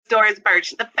Doris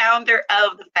Birch, the founder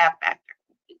of the Fab Factor.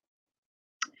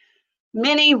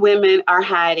 Many women are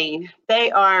hiding. They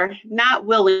are not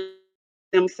willing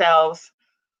themselves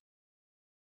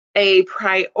a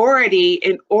priority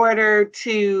in order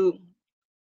to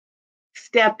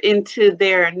step into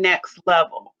their next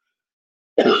level.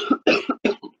 They're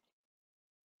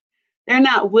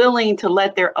not willing to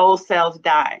let their old selves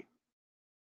die.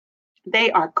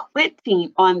 They are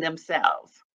quitting on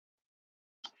themselves.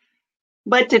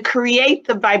 But to create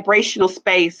the vibrational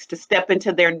space to step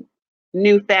into their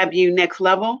new Fab You next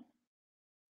level,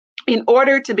 in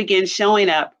order to begin showing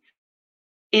up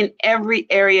in every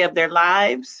area of their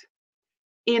lives,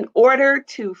 in order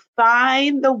to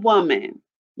find the woman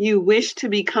you wish to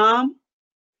become,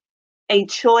 a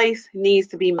choice needs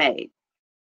to be made.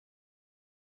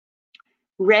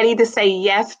 Ready to say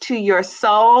yes to your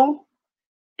soul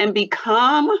and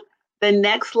become the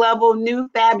next level new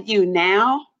Fab You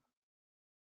now?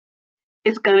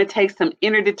 It's going to take some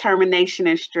inner determination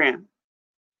and strength.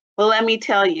 Well, let me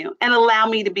tell you, and allow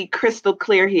me to be crystal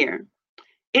clear here.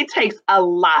 It takes a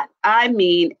lot. I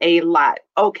mean, a lot.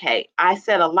 Okay, I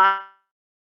said a lot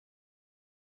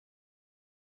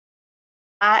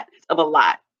of a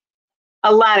lot.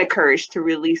 A lot of courage to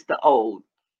release the old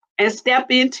and step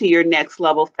into your next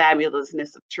level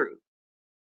fabulousness of truth.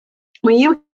 When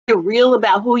you get real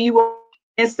about who you are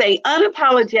and say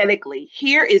unapologetically,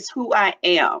 here is who I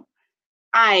am.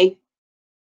 I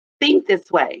think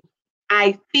this way.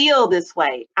 I feel this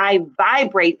way. I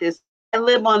vibrate this. I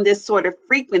live on this sort of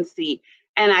frequency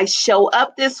and I show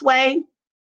up this way.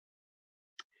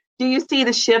 Do you see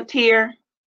the shift here?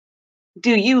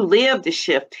 Do you live the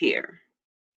shift here?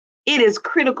 It is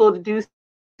critical to do.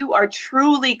 You are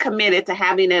truly committed to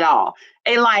having it all,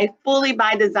 a life fully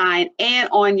by design and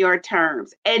on your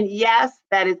terms. And yes,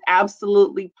 that is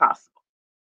absolutely possible.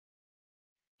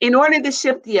 In order to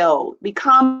shift the old,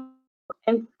 become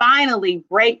and finally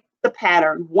break the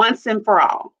pattern once and for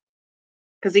all,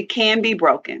 because it can be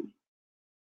broken.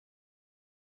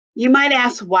 You might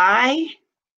ask why?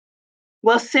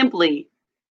 Well, simply,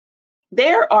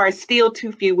 there are still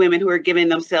too few women who are giving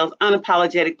themselves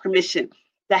unapologetic permission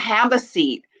to have a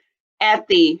seat at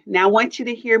the, now I want you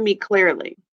to hear me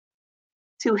clearly,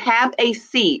 to have a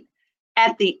seat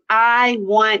at the I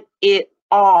want it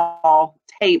all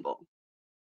table.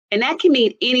 And that can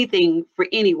mean anything for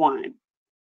anyone.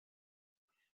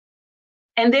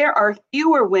 And there are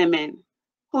fewer women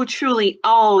who truly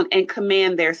own and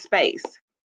command their space.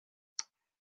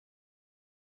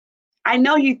 I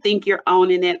know you think you're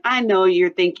owning it. I know you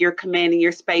think you're commanding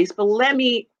your space, but let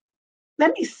me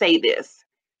say this.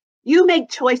 You make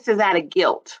choices out of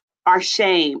guilt or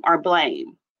shame or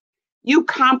blame. You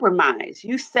compromise,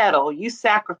 you settle, you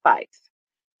sacrifice.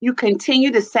 You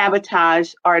continue to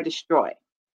sabotage or destroy.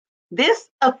 This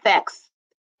affects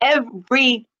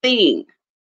everything.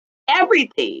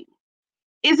 Everything.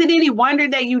 Is it any wonder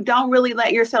that you don't really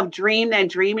let yourself dream that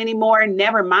dream anymore?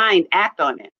 Never mind, act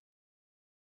on it.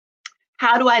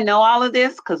 How do I know all of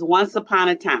this? Because once upon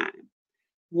a time,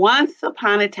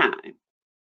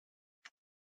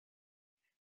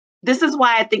 this is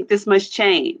why I think this must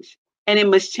change, and it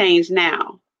must change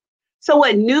now. So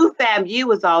what New Fab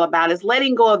You is all about is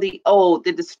letting go of the old,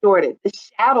 the distorted, the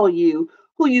shadow you,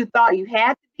 who you thought you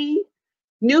had to be.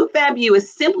 New Fab You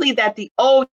is simply that the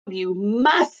old you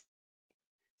must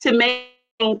to make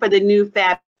room for the new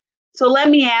Fab. So let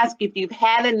me ask you if you've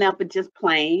had enough of just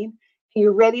playing and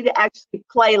you're ready to actually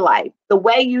play life the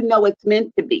way you know it's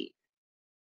meant to be.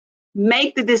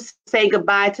 Make the decision, say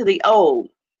goodbye to the old,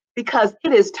 because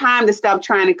it is time to stop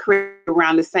trying to create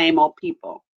around the same old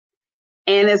people.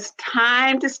 And it's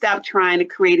time to stop trying to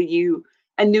create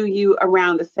a new you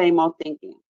around the same old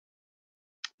thinking.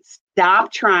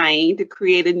 Stop trying to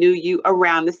create a new you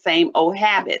around the same old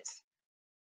habits.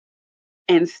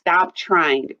 And stop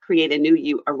trying to create a new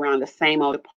you around the same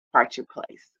old departure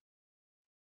place.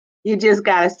 You just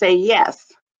gotta say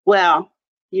yes. Well,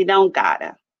 you don't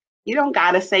gotta. You don't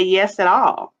gotta say yes at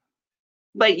all.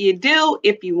 But you do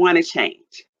if you want to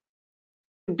change.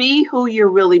 Be who you're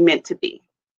really meant to be.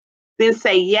 Then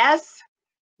say yes,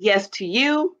 yes to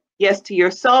you, yes to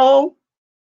your soul.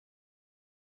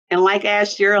 And like I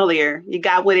asked you earlier, you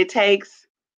got what it takes?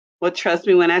 Well, trust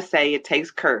me when I say it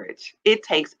takes courage. It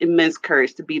takes immense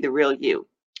courage to be the real you.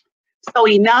 So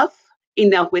enough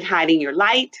with hiding your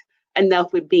light,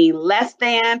 enough with being less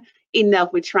than,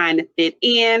 enough with trying to fit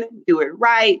in, do it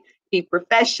right, be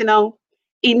professional,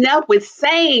 enough with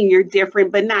saying you're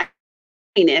different but not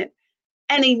doing it,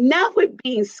 and enough with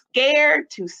being scared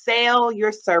to sell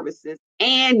your services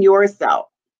and yourself.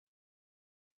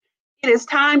 It is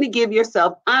time to give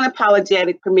yourself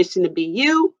unapologetic permission to be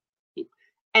you,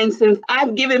 And since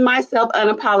I've given myself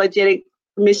unapologetic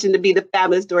permission to be the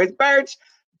fabulous Doris Birch,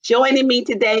 joining me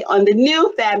today on the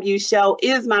new Fab You Show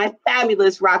is my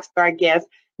fabulous rock star guest,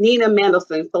 Nina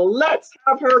Mendelsohn. So let's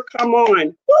have her come on.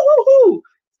 Woo-hoo-hoo.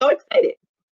 So excited.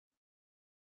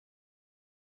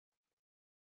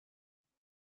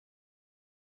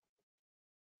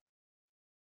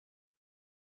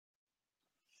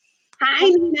 Hi,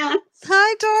 Nina.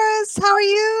 Hi, Doris. How are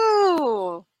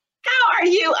you? How are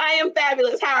you? I am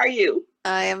fabulous. How are you?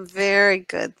 I am very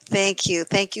good. Thank you.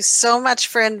 Thank you so much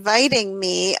for inviting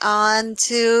me on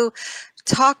to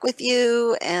talk with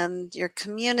you and your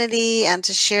community and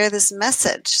to share this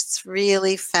message. It's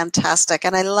really fantastic.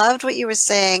 And I loved what you were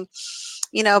saying,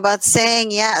 about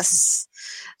saying yes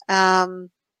to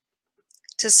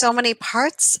so many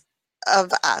parts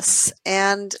of us.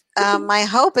 And my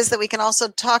hope is that we can also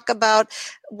talk about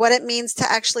what it means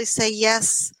to actually say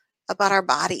yes about our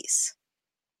bodies.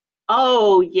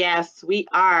 Oh, yes, we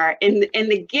are. And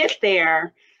to get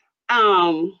there,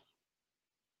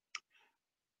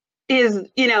 is,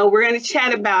 we're going to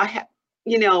chat about,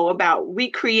 about we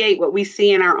create what we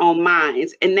see in our own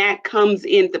minds. And that comes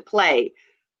into play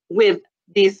with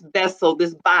this vessel,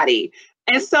 this body.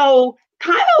 And so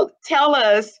kind of tell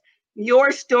us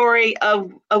your story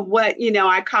of what,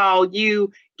 I call you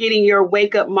getting your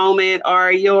wake up moment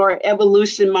or your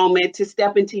evolution moment to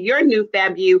step into your new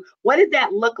Fab You. What did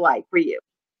that look like for you?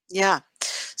 Yeah.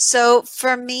 So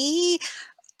for me,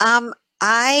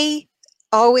 I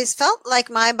always felt like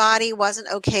my body wasn't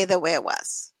okay the way it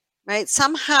was, right?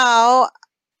 Somehow.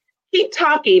 Keep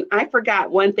talking. I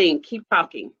forgot one thing. Keep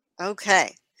talking.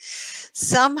 Okay.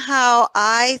 Somehow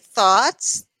I thought,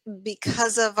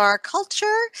 because of our culture,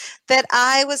 that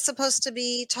I was supposed to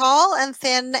be tall and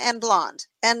thin and blonde.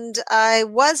 And I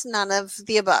was none of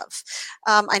the above.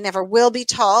 I never will be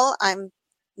tall. I'm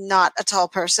not a tall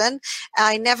person.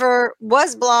 I never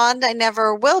was blonde. I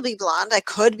never will be blonde. I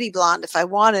could be blonde if I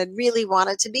really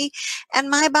wanted to be.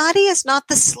 And my body is not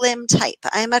the slim type.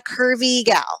 I'm a curvy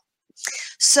gal.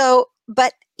 So,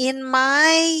 but in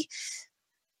my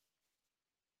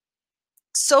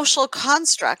social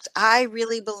construct, I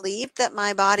really believed that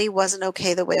my body wasn't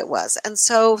okay the way it was. And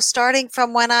so starting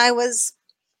from when I was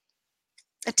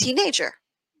a teenager,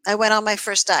 I went on my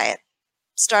first diet.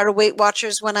 Started Weight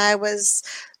Watchers when I was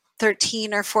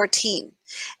 13 or 14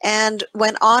 and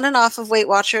went on and off of Weight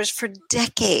Watchers for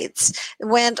decades.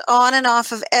 Went on and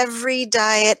off of every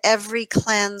diet, every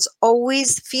cleanse,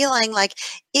 always feeling like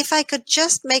if I could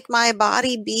just make my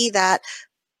body be that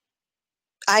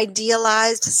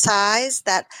idealized size,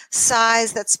 that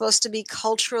size that's supposed to be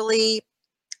culturally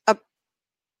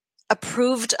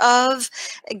approved of,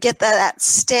 get that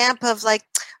stamp of like,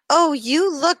 oh,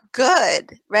 you look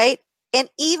good, right? And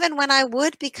even when I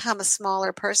would become a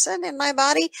smaller person in my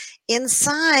body,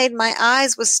 inside my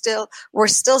eyes were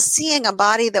still seeing a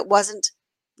body that wasn't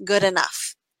good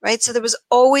enough, right? So there was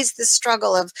always this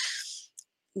struggle of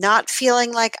not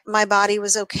feeling like my body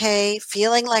was okay,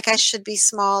 feeling like I should be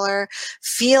smaller,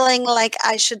 feeling like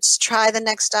I should try the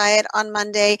next diet on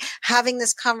Monday, having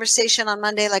this conversation on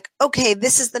Monday, like, okay,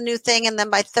 this is the new thing. And then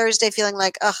by Thursday, feeling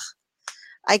like, ugh,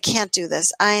 I can't do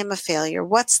this. I am a failure.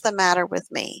 What's the matter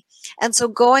with me? And so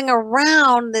going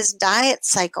around this diet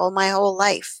cycle my whole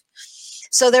life.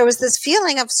 So there was this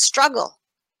feeling of struggle,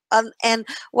 and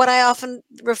what I often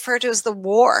refer to as the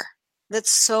war that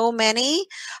so many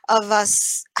of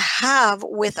us have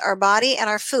with our body and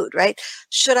our food, right?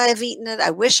 Should I have eaten it?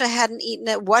 I wish I hadn't eaten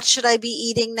it. What should I be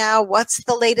eating now? What's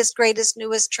the latest, greatest,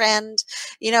 newest trend?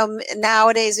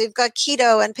 Nowadays we've got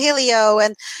keto and paleo,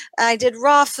 and I did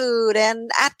raw food and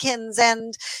Atkins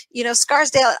and,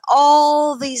 Scarsdale,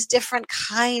 all these different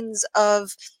kinds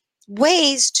of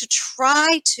ways to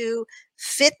try to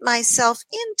fit myself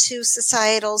into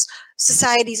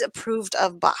society's approved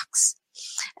of box.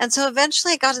 And so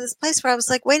eventually I got to this place where I was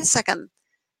like, wait a second,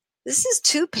 this is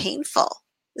too painful.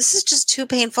 This is just too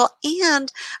painful.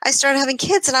 And I started having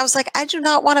kids and I was like, I do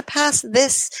not want to pass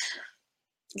this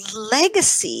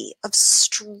legacy of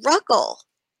struggle,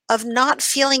 of not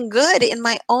feeling good in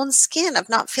my own skin, of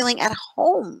not feeling at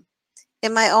home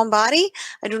in my own body.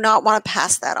 I do not want to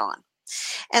pass that on.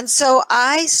 And so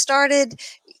I started,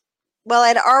 well,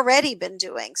 I'd already been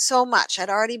doing so much. I'd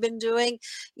already been doing,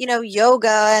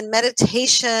 yoga and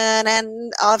meditation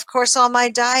and, of course, all my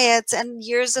diets and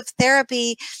years of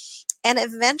therapy. And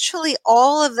eventually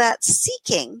all of that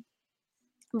seeking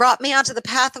brought me onto the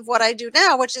path of what I do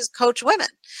now, which is coach women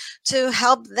to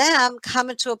help them come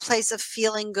into a place of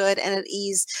feeling good and at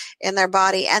ease in their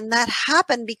body. And that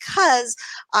happened because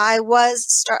I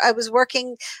was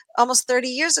working almost 30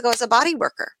 years ago as a body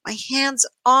worker, my hands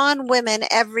on women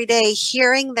every day,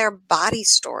 hearing their body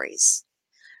stories,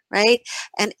 right?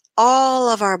 And all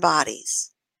of our bodies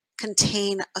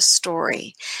contain a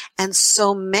story. And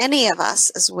so many of us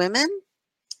as women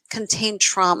contain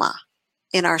trauma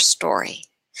in our story.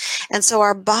 And so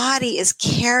our body is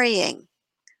carrying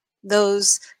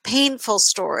those painful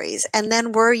stories. And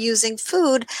then we're using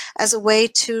food as a way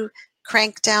to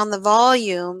crank down the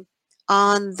volume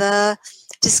on the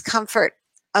discomfort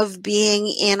of being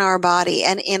in our body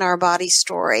and in our body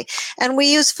story. And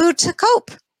we use food to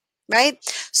cope, right?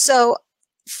 So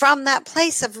from that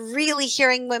place of really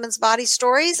hearing women's body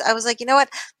stories, I was like, you know what,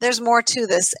 there's more to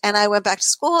this. And I went back to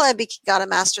school. I got a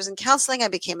master's in counseling. I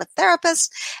became a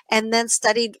therapist and then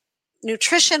studied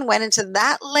nutrition, went into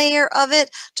that layer of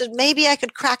it to maybe I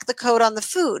could crack the code on the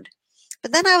food.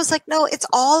 But then I was like, no, it's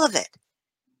all of it.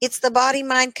 It's the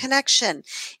body-mind connection.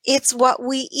 It's what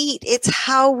we eat. It's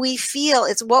how we feel.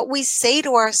 It's what we say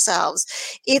to ourselves.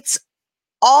 It's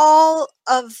all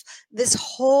of this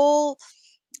whole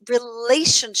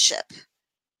relationship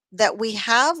that we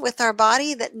have with our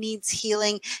body that needs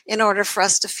healing in order for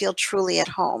us to feel truly at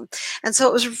home. And so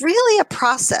it was really a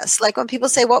process. Like when people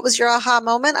say, what was your aha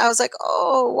moment? I was like,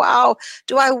 oh, wow,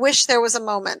 do I wish there was a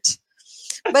moment?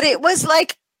 But it was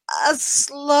like a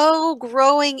slow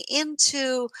growing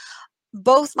into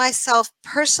both myself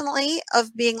personally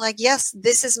of being like, yes,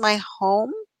 this is my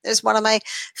home. There's one of my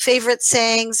favorite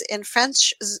sayings in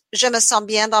French, je me sens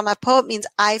bien dans ma peau. It means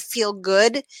I feel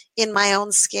good in my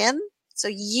own skin. So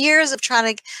years of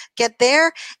trying to get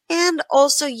there and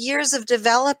also years of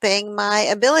developing my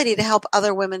ability to help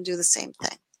other women do the same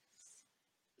thing.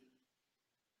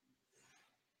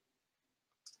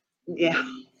 Yeah.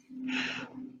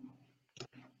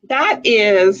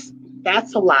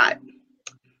 That's a lot.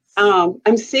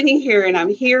 I'm sitting here and I'm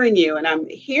hearing you and I'm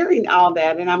hearing all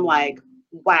that and I'm like,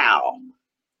 wow,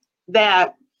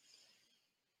 that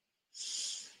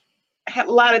have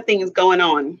a lot of things going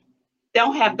on.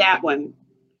 Don't have that one.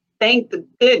 Thank the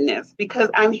goodness, because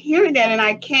I'm hearing that and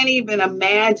I can't even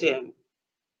imagine.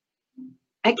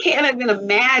 I'm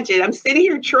sitting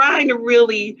here trying to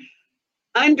really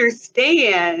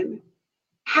understand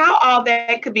how all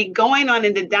that could be going on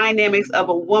in the dynamics of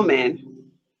a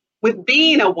woman with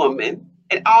being a woman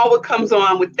and all what comes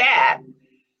on with that.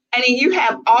 And then you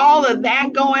have all of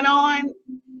that going on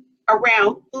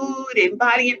around food and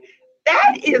body.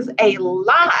 That is a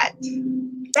lot.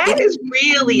 That is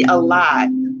really a lot.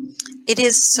 It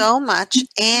is so much.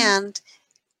 And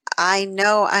I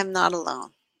know I'm not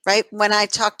alone, right? When I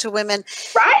talk to women.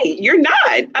 Right. You're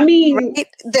not. I mean. Right?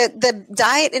 The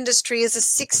diet industry is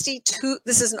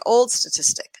this is an old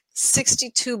statistic,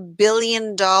 $62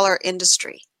 billion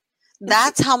industry.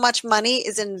 That's how much money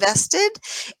is invested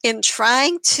in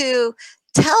trying to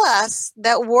tell us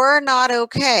that we're not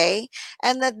okay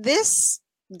and that this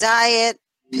diet,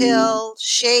 pill,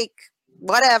 shake,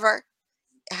 whatever,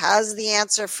 has the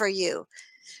answer for you,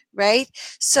 right?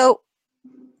 So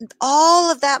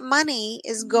all of that money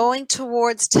is going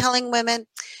towards telling women,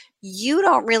 you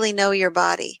don't really know your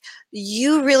body.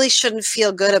 You really shouldn't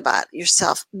feel good about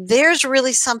yourself. There's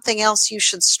really something else you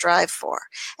should strive for.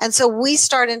 And so we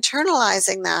start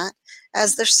internalizing that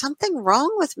as there's something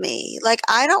wrong with me. Like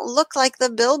I don't look like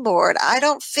the billboard. I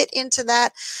don't fit into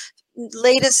that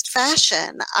latest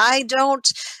fashion. I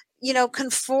don't,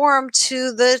 conform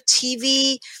to the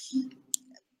TV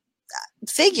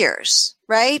figures,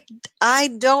 right? I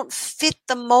don't fit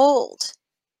the mold.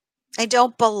 I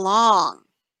don't belong.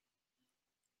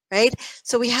 Right?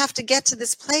 So we have to get to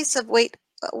this place of wait,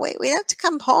 we have to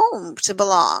come home to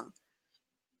belong.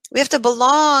 We have to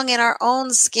belong in our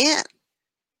own skin.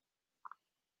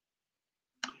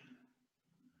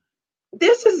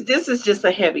 This is just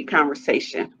a heavy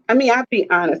conversation. I mean, I'll be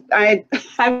honest. I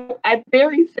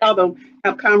very seldom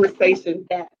have conversations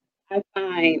that I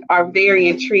find are very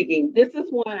intriguing. This is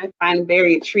one I find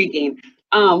very intriguing.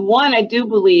 One, I do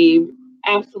believe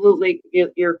absolutely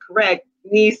you're correct,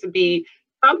 needs to be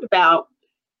talked about.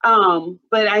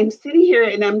 But I'm sitting here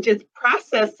and I'm just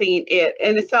processing it.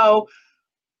 And so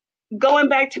going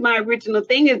back to my original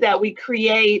thing is that we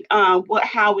create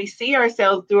how we see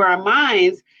ourselves through our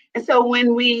minds. And so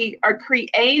when we are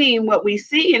creating what we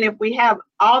see, and if we have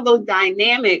all those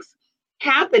dynamics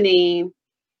happening,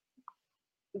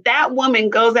 that woman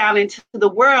goes out into the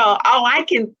world. All I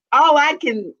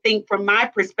can think from my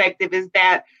perspective is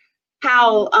that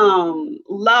how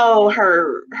low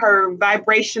her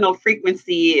vibrational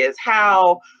frequency is,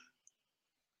 how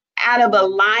out of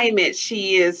alignment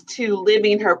she is to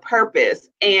living her purpose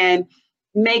and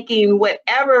making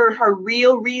whatever her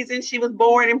real reason she was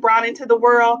born and brought into the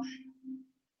world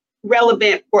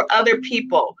relevant for other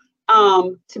people,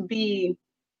 to be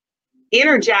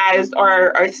energized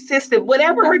or assisted,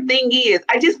 whatever her thing is.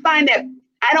 I just find that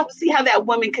I don't see how that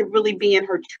woman could really be in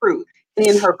her truth and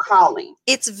in her calling.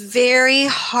 It's very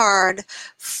hard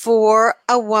for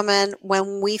a woman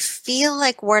when we feel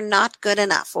like we're not good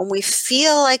enough, when we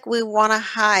feel like we want to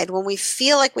hide, when we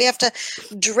feel like we have to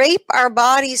drape our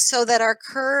bodies so that our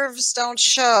curves don't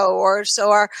show or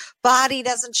so our body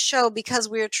doesn't show, because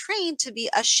we're trained to be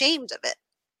ashamed of it.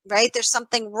 Right? There's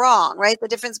something wrong, right? The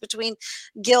difference between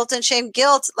guilt and shame.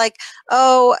 Guilt, like,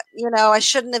 oh, I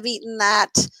shouldn't have eaten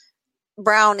that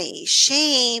brownie.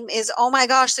 Shame is, oh my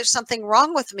gosh, there's something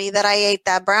wrong with me that I ate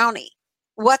that brownie.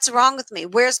 What's wrong with me?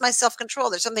 Where's my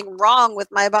self-control? There's something wrong with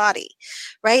my body,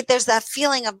 right? There's that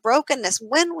feeling of brokenness.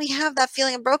 When we have that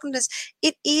feeling of brokenness,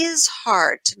 it is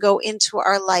hard to go into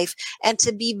our life and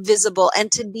to be visible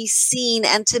and to be seen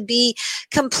and to be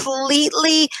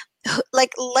completely,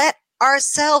 like, let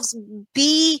ourselves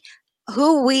be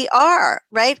who we are,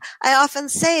 right? I often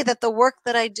say that the work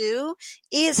that I do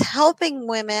is helping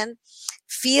women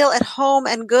feel at home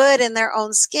and good in their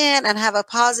own skin and have a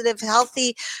positive,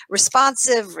 healthy,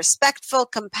 responsive, respectful,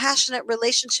 compassionate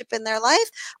relationship in their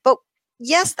life. But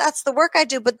yes, that's the work I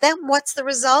do. But then what's the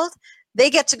result?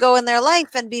 They get to go in their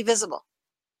life and be visible.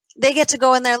 They get to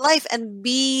go in their life and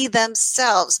be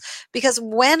themselves. Because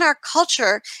when our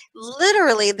culture,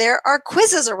 literally, there are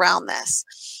quizzes around this,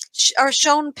 are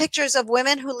shown pictures of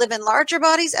women who live in larger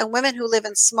bodies and women who live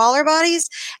in smaller bodies.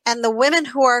 And the women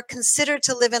who are considered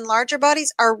to live in larger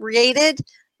bodies are rated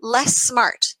less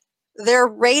smart. They're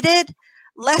rated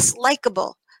less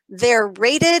likable. They're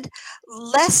rated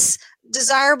less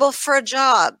desirable for a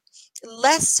job,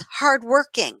 less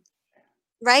hardworking.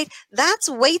 Right? That's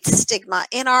weight stigma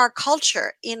in our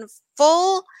culture in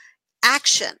full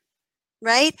action,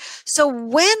 right? So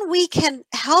when we can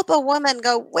help a woman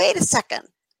go, wait a second,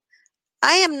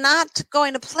 I am not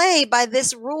going to play by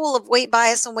this rule of weight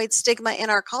bias and weight stigma in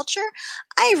our culture.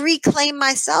 I reclaim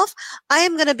myself. I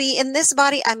am going to be in this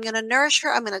body. I'm going to nourish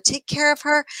her. I'm going to take care of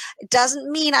her. It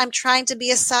doesn't mean I'm trying to be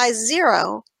a size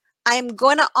 0. I'm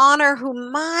going to honor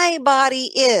who my body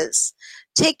is.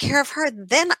 Take care of her,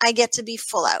 then I get to be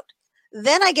full out.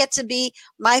 Then I get to be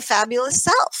my fabulous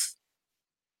self.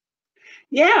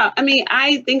 Yeah, I mean,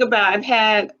 I think about, I've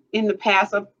had in the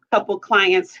past a couple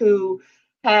clients who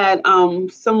had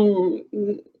some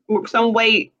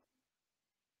weight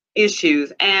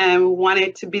issues and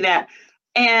wanted to be that,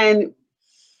 and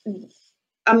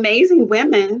amazing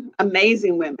women.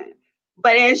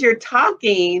 But as you're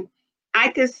talking, I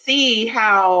could see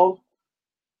how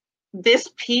this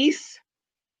piece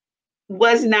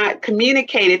was not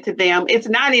communicated to them. It's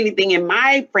not anything in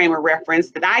my frame of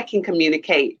reference that I can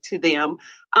communicate to them.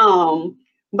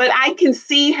 But I can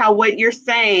see how what you're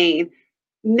saying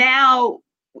now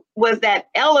was that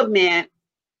element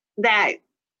that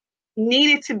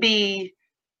needed to be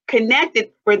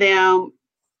connected for them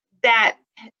that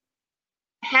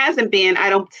hasn't been, I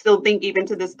don't still think even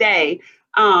to this day.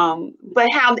 But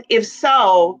how, if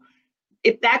so,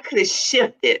 if that could have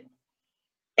shifted,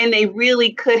 and they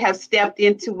really could have stepped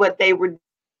into what they were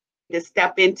to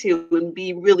step into and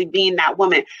be really being that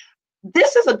woman.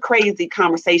 This is a crazy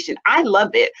conversation. I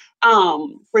love it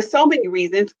for so many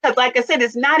reasons. Because like I said,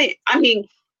 it's not, I mean,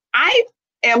 I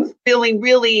am feeling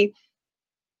really,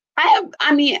 I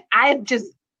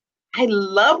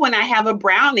love when I have a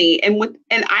brownie and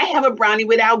I have a brownie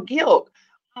without guilt.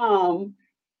 I'm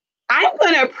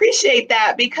going to appreciate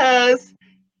that because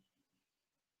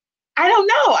I don't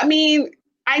know. I mean,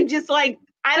 I'm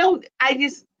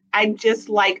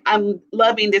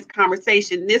loving this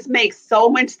conversation. This makes so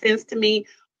much sense to me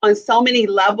on so many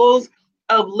levels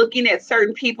of looking at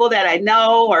certain people that I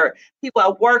know or people I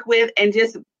work with. And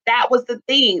just, that was the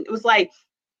thing. It was like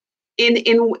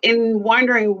in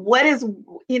wondering what is,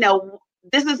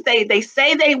 this is, they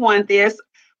say they want this,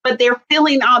 but they're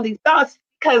feeling all these thoughts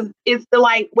because it's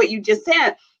like what you just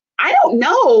said. I don't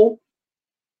know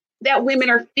that women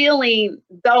are feeling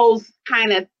those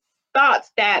kind of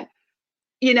thoughts that,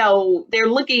 they're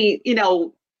looking,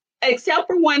 except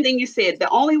for one thing you said. The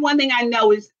only one thing I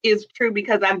know is true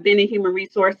because I've been in human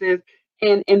resources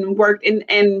and worked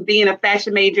and being a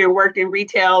fashion major, worked in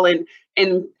retail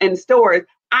and stores.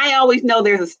 I always know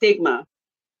there's a stigma.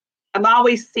 I've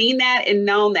always seen that and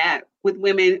known that with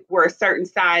women who are a certain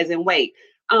size and weight.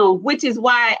 which is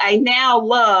why I now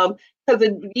love, because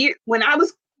when I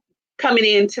was coming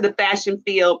into the fashion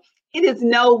field, it is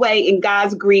no way in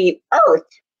God's green earth,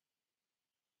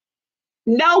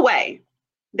 no way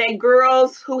that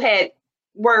girls who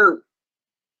were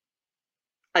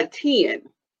a 10,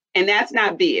 and that's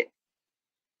not big,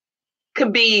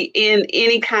 could be in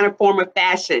any kind of form of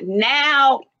fashion.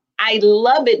 Now, I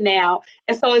love it now.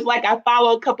 And so it's like I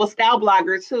follow a couple style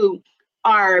bloggers who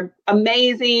are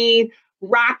amazing,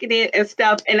 rocking it and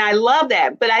stuff. And I love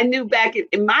that. But I knew back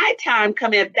in my time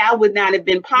coming up, that would not have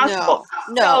been possible.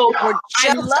 No, so we're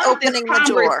I just love this opening the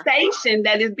door. conversation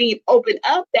that is being opened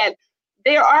up, that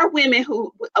there are women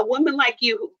a woman like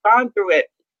you who's gone through it,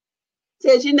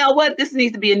 says, you know what, this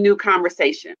needs to be a new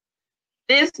conversation.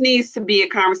 This needs to be a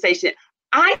conversation.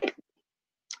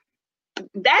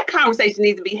 That conversation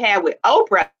needs to be had with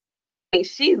Oprah.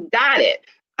 She's got it.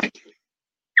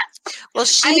 Well,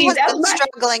 she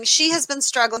has been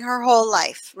struggling her whole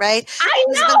life, right? I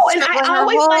know, and I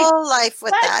always whole life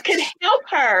with that. Could help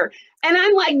her. And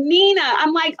I'm like, Nina,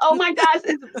 I'm like, oh my gosh,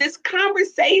 this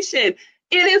conversation,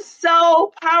 it is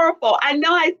so powerful. I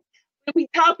know we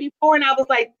talked before, and I was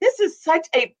like, this is such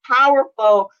a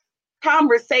powerful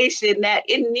conversation that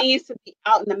it needs to be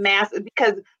out in the masses,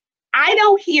 because I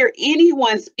don't hear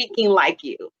anyone speaking like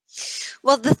you.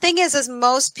 Well, the thing is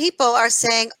most people are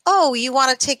saying, oh, you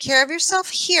want to take care of yourself?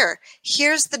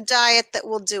 Here's the diet that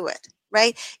will do it,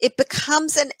 right? It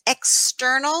becomes an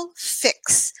external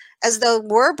fix, as though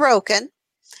we're broken.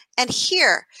 And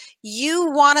here, you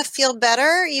want to feel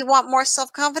better? You want more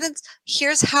self-confidence?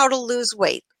 Here's how to lose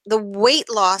weight. The weight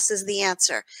loss is the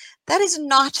answer. That is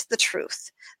not the truth.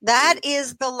 That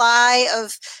is the lie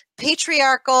of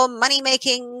patriarchal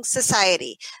money-making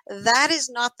society. That is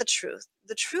not the truth.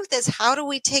 The truth is, how do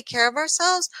we take care of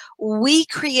ourselves? We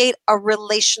create a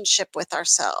relationship with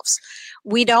ourselves.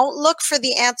 We don't look for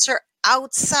the answer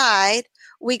outside.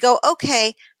 We go,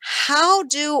 okay, how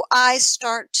do I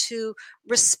start to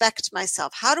respect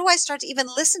myself? How do I start to even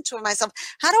listen to myself?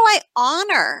 How do I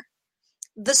honor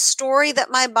the story that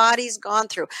my body's gone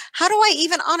through? How do I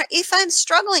even honor if I'm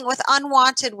struggling with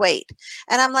unwanted weight?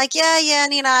 And I'm like, yeah,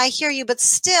 Nina, I hear you, but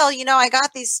still, I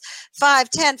got these 5,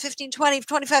 10, 15, 20,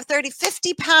 25, 30,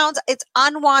 50 pounds. It's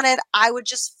unwanted. I would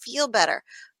just feel better.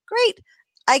 Great.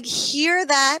 I hear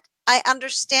that. I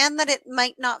understand that it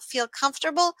might not feel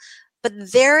comfortable, but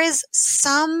there is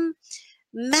some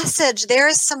message, there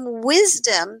is some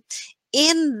wisdom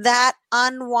in that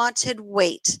unwanted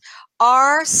weight.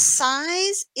 Our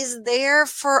size is there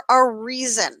for a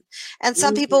reason. And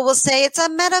some people will say it's a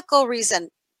medical reason.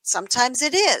 Sometimes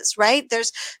it is, right?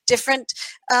 There's different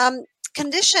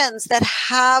conditions that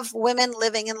have women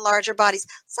living in larger bodies.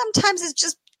 Sometimes it's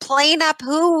just plain up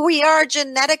who we are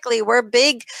genetically. We're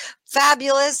big,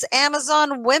 fabulous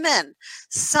Amazon women.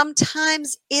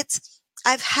 Sometimes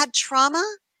I've had trauma,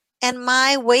 and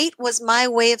my weight was my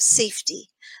way of safety.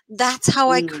 That's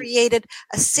how I created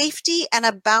a safety and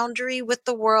a boundary with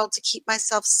the world to keep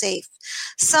myself safe.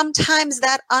 Sometimes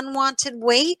that unwanted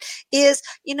weight is,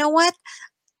 you know what?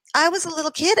 I was a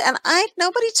little kid and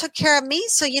nobody took care of me.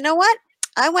 So you know what?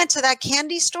 I went to that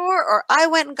candy store, or I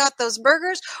went and got those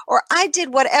burgers, or I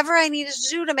did whatever I needed to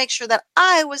do to make sure that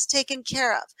I was taken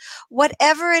care of.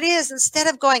 Whatever it is, instead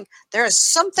of going, there is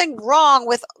something wrong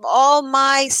with all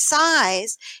my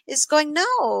size, is going,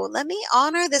 no, let me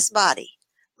honor this body.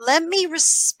 Let me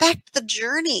respect the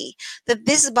journey that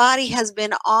this body has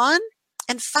been on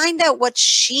and find out what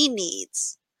she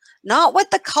needs, not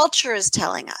what the culture is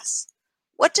telling us.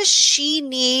 What does she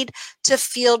need to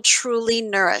feel truly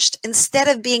nourished instead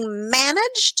of being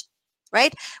managed,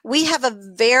 right? We have a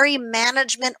very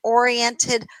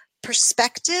management-oriented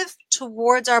perspective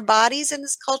towards our bodies in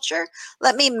this culture.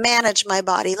 Let me manage my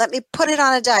body. Let me put it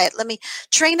on a diet. Let me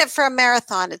train it for a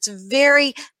marathon. It's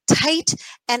very tight,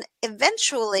 and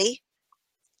eventually,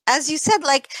 as you said,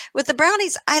 like with the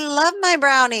brownies, I love my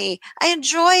brownie. I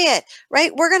enjoy it,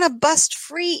 right? We're going to bust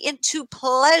free into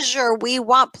pleasure. We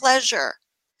want pleasure.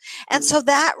 And so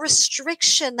that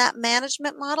restriction, that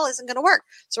management model isn't going to work.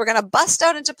 So we're going to bust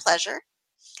out into pleasure.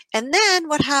 And then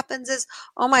what happens is,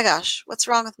 oh my gosh, what's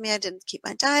wrong with me? I didn't keep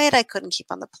my diet. I couldn't keep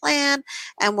on the plan.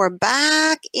 And we're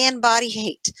back in body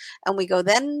hate. And we go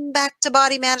then back to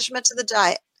body management, to the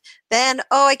diet. Then,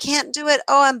 oh, I can't do it.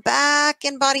 Oh, I'm back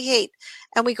in body hate.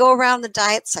 And we go around the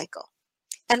diet cycle.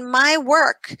 And my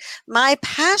work, my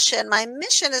passion, my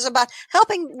mission is about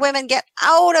helping women get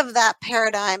out of that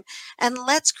paradigm. And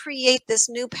let's create this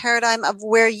new paradigm of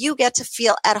where you get to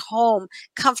feel at home,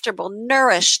 comfortable,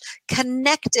 nourished,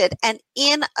 connected, and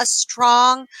in a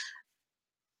strong,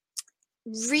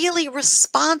 really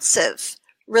responsive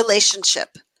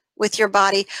relationship with your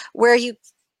body where you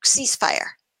cease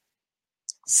fire.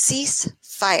 Cease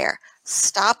fire.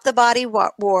 Stop the body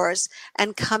wars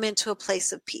and come into a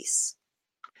place of peace.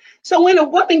 So when a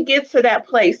woman gets to that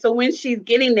place, so when she's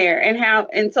getting there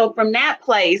and so from that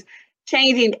place,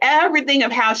 changing everything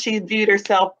of how she viewed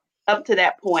herself up to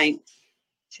that point,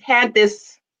 she had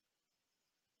this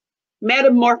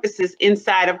metamorphosis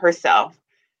inside of herself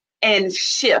and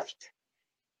shift.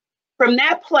 From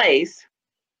that place,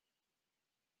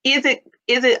 is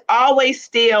it always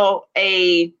still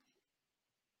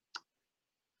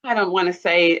I don't want to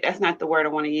say, that's not the word I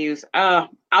want to use.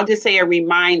 I'll just say a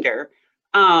reminder,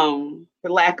 for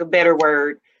lack of a better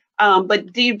word.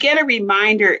 But do you get a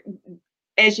reminder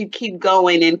as you keep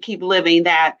going and keep living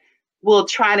that will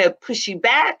try to push you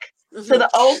back to the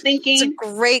old thinking? It's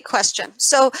a great question.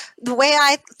 So the way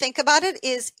I think about it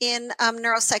is in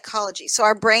neuropsychology. So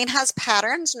our brain has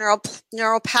patterns,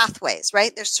 neural pathways,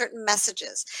 right? There's certain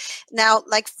messages. Now,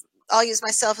 like I'll use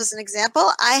myself as an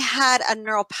example. I had a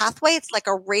neural pathway. It's like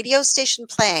a radio station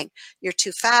playing. You're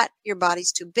too fat. Your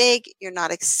body's too big. You're not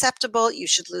acceptable. You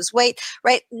should lose weight,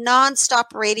 right?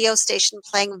 Nonstop radio station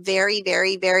playing very,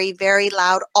 very, very, very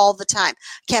loud all the time.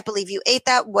 Can't believe you ate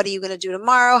that. What are you going to do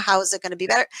tomorrow? How is it going to be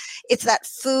better? It's that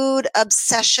food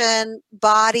obsession,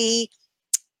 body,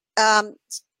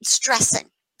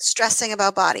 stressing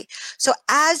about body. So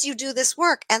as you do this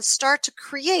work and start to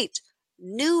create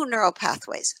new neural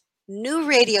pathways, new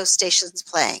radio stations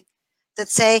playing that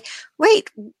say, wait,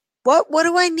 what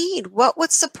do I need? What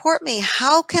would support me?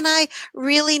 How can I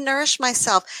really nourish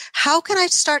myself? How can I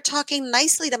start talking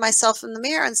nicely to myself in the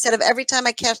mirror instead of every time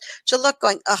I catch a look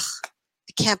going, ugh,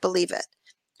 I can't believe it,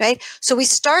 right? So we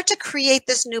start to create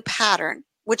this new pattern,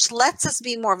 which lets us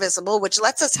be more visible, which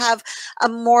lets us have a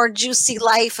more juicy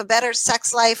life, a better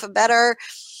sex life, a better,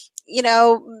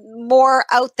 more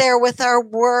out there with our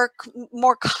work,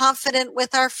 more confident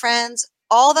with our friends,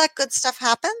 all that good stuff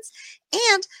happens.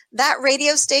 And that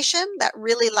radio station, that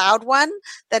really loud one,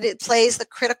 that it plays the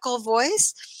critical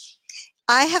voice,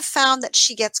 I have found that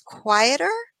she gets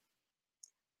quieter,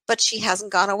 but she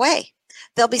hasn't gone away.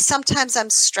 There'll be sometimes I'm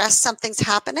stressed, something's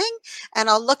happening, and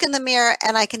I'll look in the mirror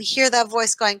and I can hear that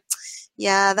voice going,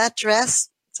 yeah, that dress,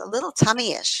 it's a little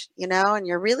tummy-ish, and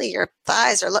your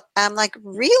thighs are, I'm like,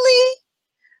 really?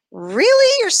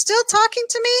 You're still talking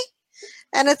to me?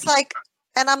 And it's like,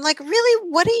 and I'm like, really,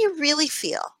 what do you really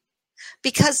feel?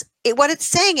 Because what it's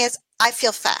saying is, I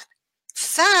feel fat.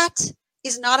 Fat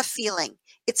is not a feeling.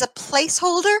 It's a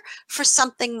placeholder for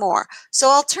something more. So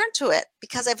I'll turn to it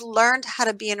because I've learned how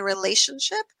to be in a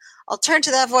relationship. I'll turn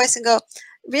to that voice and go,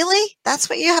 really? That's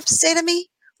what you have to say to me?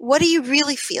 What are you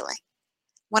really feeling?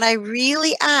 When I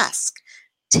really ask,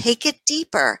 take it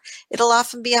deeper. It'll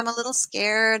often be, I'm a little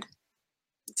scared,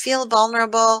 feel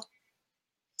vulnerable.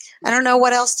 I don't know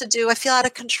what else to do. I feel out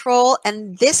of control.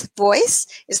 And this voice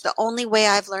is the only way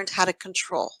I've learned how to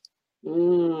control.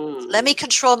 Let me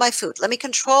control my food. Let me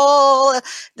control,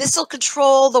 this will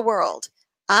control the world.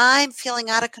 I'm feeling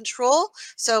out of control,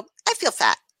 so I feel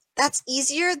fat. That's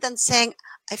easier than saying,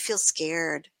 I feel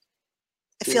scared.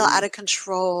 I feel out of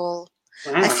control.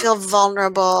 Wow. I feel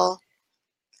vulnerable.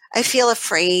 I feel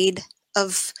afraid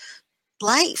of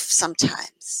life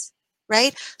sometimes,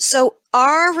 right? So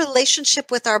our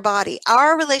relationship with our body,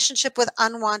 our relationship with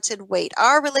unwanted weight,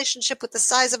 our relationship with the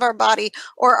size of our body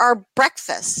or our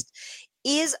breakfast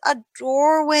is a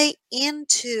doorway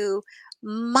into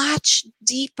much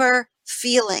deeper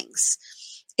feelings.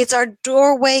 It's our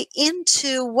doorway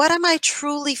into what am I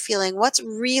truly feeling? What's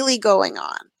really going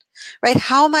on? Right?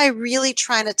 How am I really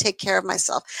trying to take care of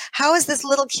myself? How is this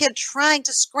little kid trying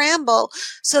to scramble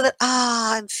so that,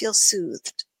 I feel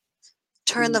soothed?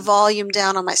 Turn the volume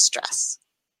down on my stress.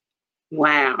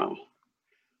 Wow.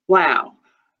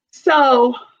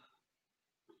 So,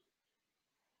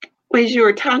 as you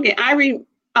were talking,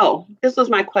 this was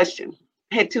my question.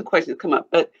 I had two questions come up,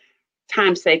 but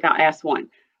time's sake, I'll ask one.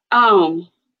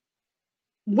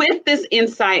 With this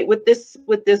insight, with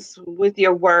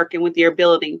your work and with your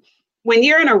ability, when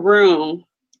you're in a room,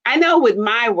 I know with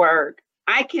my work,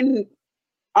 I can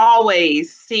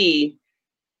always see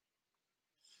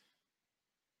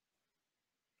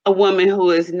a woman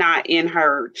who is not in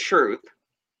her truth.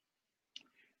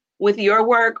 With your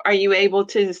work, are you able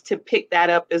to pick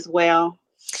that up as well?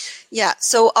 Yeah.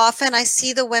 So often I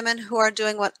see the women who are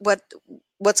doing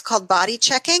what's called body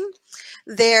checking.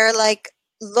 They're like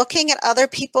looking at other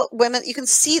people, women. You can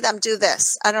see them do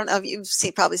this. I don't know if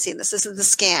you've probably seen this. This is the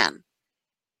scan.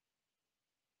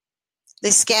 They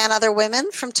scan other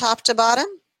women from top to bottom,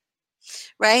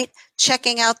 right?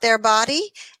 Checking out their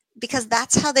body because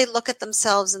that's how they look at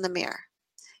themselves in the mirror.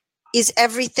 Is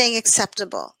everything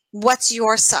acceptable? What's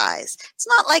your size? It's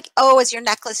not like, oh, is your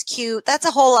necklace cute? That's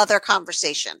a whole other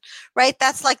conversation, right?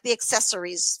 That's like the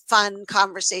accessories fun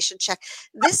conversation check.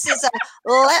 This is a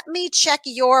let me check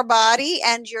your body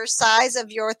and your size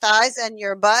of your thighs and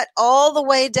your butt all the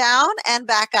way down and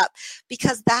back up,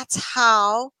 because that's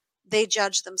how they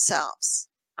judge themselves,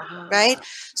 right?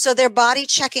 So they're body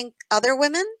checking other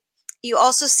women. You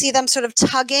also see them sort of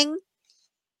tugging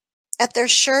at their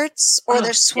shirts or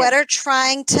their sweater,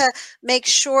 trying to make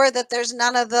sure that there's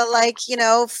none of the, like, you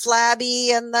know,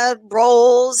 flabby and the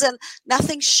rolls and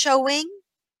nothing showing,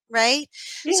 right?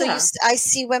 So I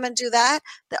see women do that.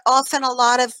 Often a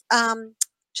lot of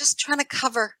just trying to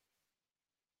cover,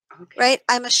 right?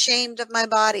 I'm ashamed of my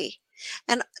body.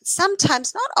 And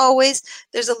sometimes, not always,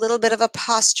 there's a little bit of a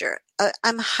posture.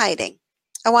 I'm hiding.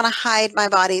 I want to hide my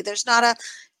body. There's not a,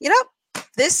 you know,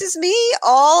 this is me,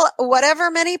 all whatever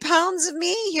many pounds of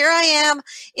me, here I am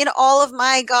in all of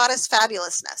my goddess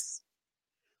fabulousness.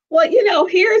 Well, you know,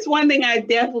 here's one thing I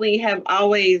definitely have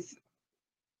always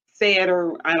said,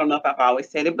 or I don't know if I've always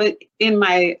said it, but in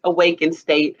my awakened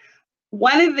state,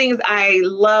 one of the things I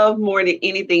love more than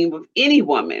anything with any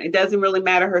woman, it doesn't really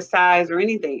matter her size or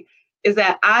anything, is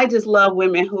that I just love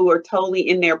women who are totally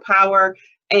in their power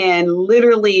and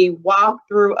literally walk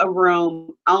through a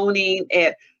room owning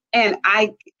it. And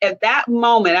at that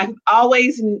moment, I've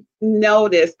always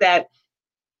noticed that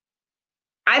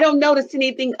I don't notice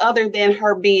anything other than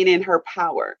her being in her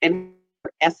power and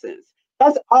her essence.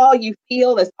 That's all you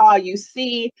feel. That's all you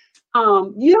see.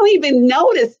 You don't even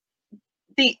notice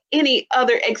any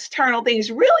other external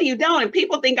things. Really, you don't. And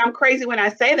people think I'm crazy when I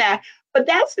say that, but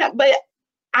that's not. But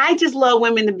I just love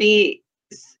women to be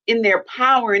in their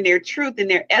power, in their truth, in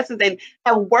their essence, and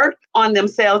have worked on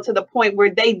themselves to the point where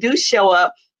they do show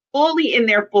up fully in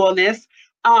their fullness,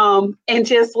 and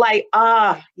just like,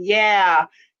 yeah,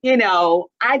 you know,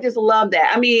 I just love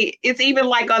that. I mean, it's even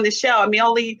like on the show. I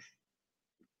mean,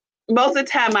 most of the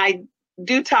time I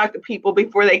do talk to people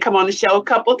before they come on the show. A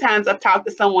couple of times I've talked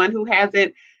to someone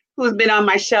who's been on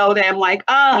my show that I'm like,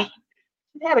 I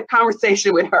had a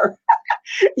conversation with her,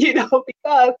 you know,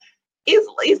 because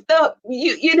it's the,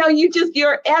 you know, you just,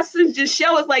 your essence just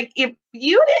shows, like, if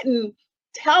you didn't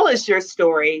tell us your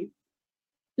story,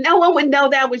 no one would know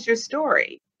that was your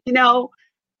story, you know?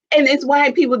 And it's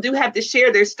why people do have to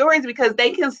share their stories, because they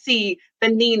can see the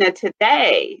Nina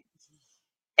today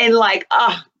and like,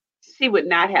 she would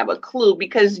not have a clue,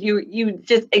 because you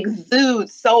just exude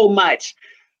so much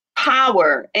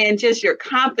power, and just your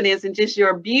confidence and just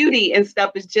your beauty and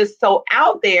stuff is just so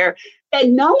out there that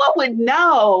no one would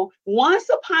know once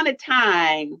upon a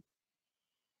time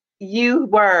you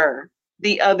were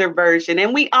the other version.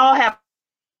 And we all have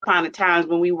kind of times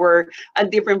when we were a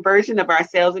different version of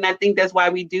ourselves. And I think that's why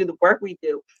we do the work we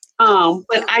do.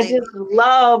 But I just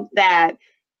love that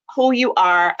who you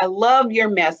are. I love your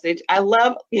message. I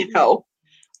love, you know,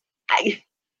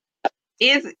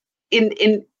 if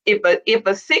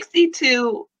a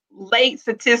 62 late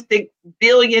statistic $1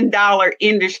 billion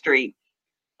industry,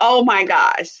 oh my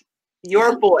gosh,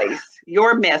 your voice,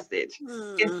 your message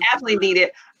is absolutely needed.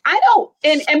 I don't,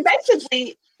 and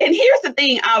basically, and here's the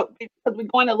thing, because we're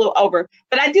going a little over,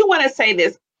 but I do want to say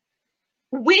this.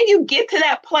 When you get to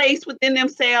that place within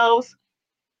themselves,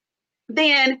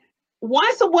 then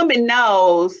once a woman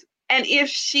knows, and if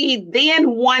she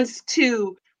then wants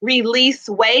to release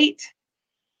weight,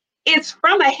 it's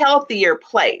from a healthier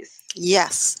place.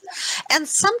 Yes. And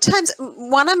sometimes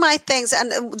one of my things,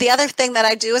 and the other thing that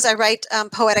I do is I write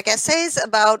poetic essays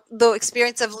about the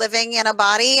experience of living in a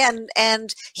body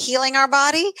and healing our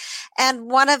body. And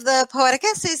one of the poetic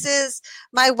essays is,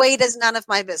 my weight is none of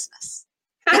my business.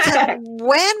 Because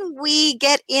when we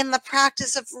get in the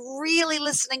practice of really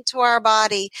listening to our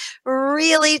body,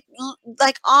 really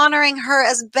like honoring her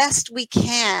as best we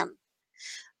can,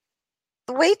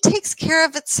 the weight takes care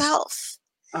of itself.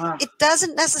 It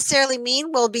doesn't necessarily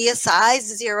mean we'll be a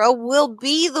size 0. We'll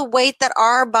be the weight that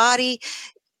our body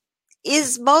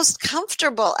is most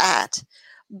comfortable at.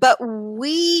 But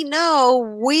we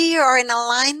know we are in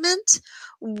alignment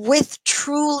with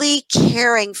truly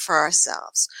caring for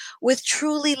ourselves, with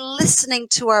truly listening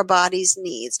to our body's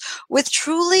needs, with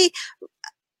truly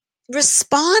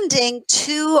responding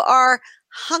to our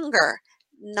hunger,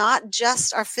 not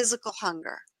just our physical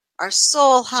hunger. Our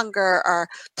soul hunger, our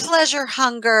pleasure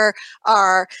hunger,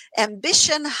 our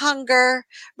ambition hunger,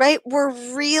 right? We're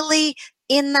really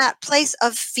in that place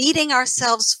of feeding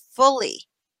ourselves fully.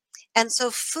 And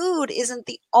so food isn't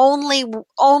the only,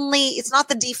 it's not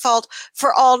the default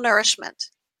for all nourishment.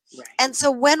 Right. And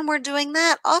so when we're doing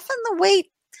that, often the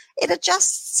weight, it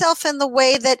adjusts itself in the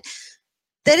way that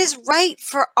is right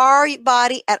for our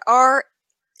body at our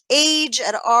age,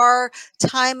 at our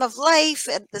time of life,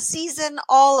 at the season,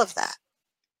 all of that.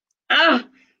 Ah,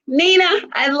 Nina,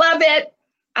 I love it.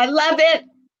 I love it.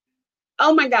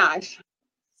 Oh my gosh.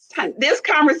 This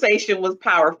conversation was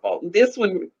powerful. This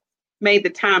one made the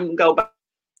time go by.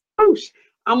 Whoosh,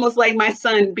 almost like my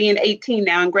son being 18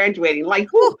 now and graduating.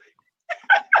 Like, whoo.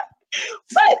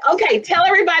 But okay, tell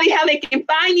everybody how they can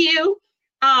find you.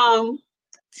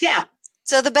 Yeah.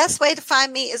 So the best way to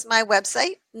find me is my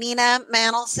website,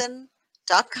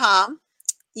 ninamanelson.com.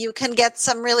 You can get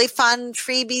some really fun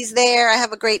freebies there. I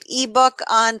have a great ebook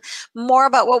on more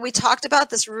about what we talked about,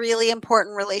 this really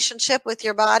important relationship with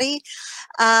your body.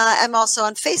 I'm also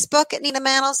on Facebook at Nina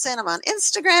Manelson. I'm on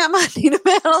Instagram at Nina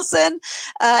Manelson.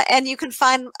 And you can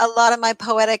find a lot of my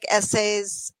poetic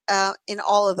essays in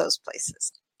all of those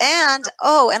places. And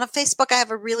on Facebook, I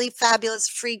have a really fabulous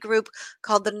free group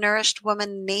called the Nourished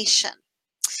Woman Nation.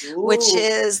 Ooh. Which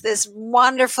is this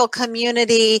wonderful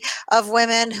community of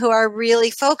women who are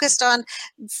really focused on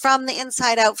from the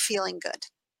inside out feeling good.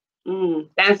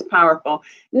 That's powerful.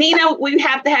 Nina, we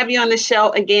have to have you on the show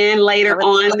again later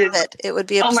on. It would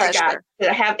be a pleasure. My God,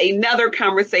 to have another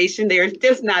conversation. There's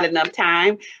just not enough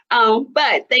time.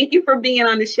 But thank you for being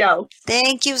on the show.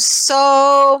 Thank you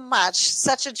so much.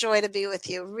 Such a joy to be with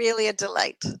you. Really a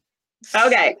delight.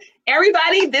 Okay.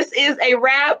 Everybody, this is a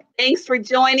wrap. Thanks for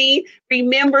joining.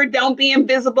 Remember, don't be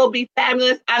invisible, be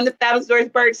fabulous. I'm the Fabulous Doris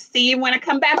Burch. See you when I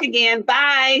come back again.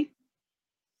 Bye.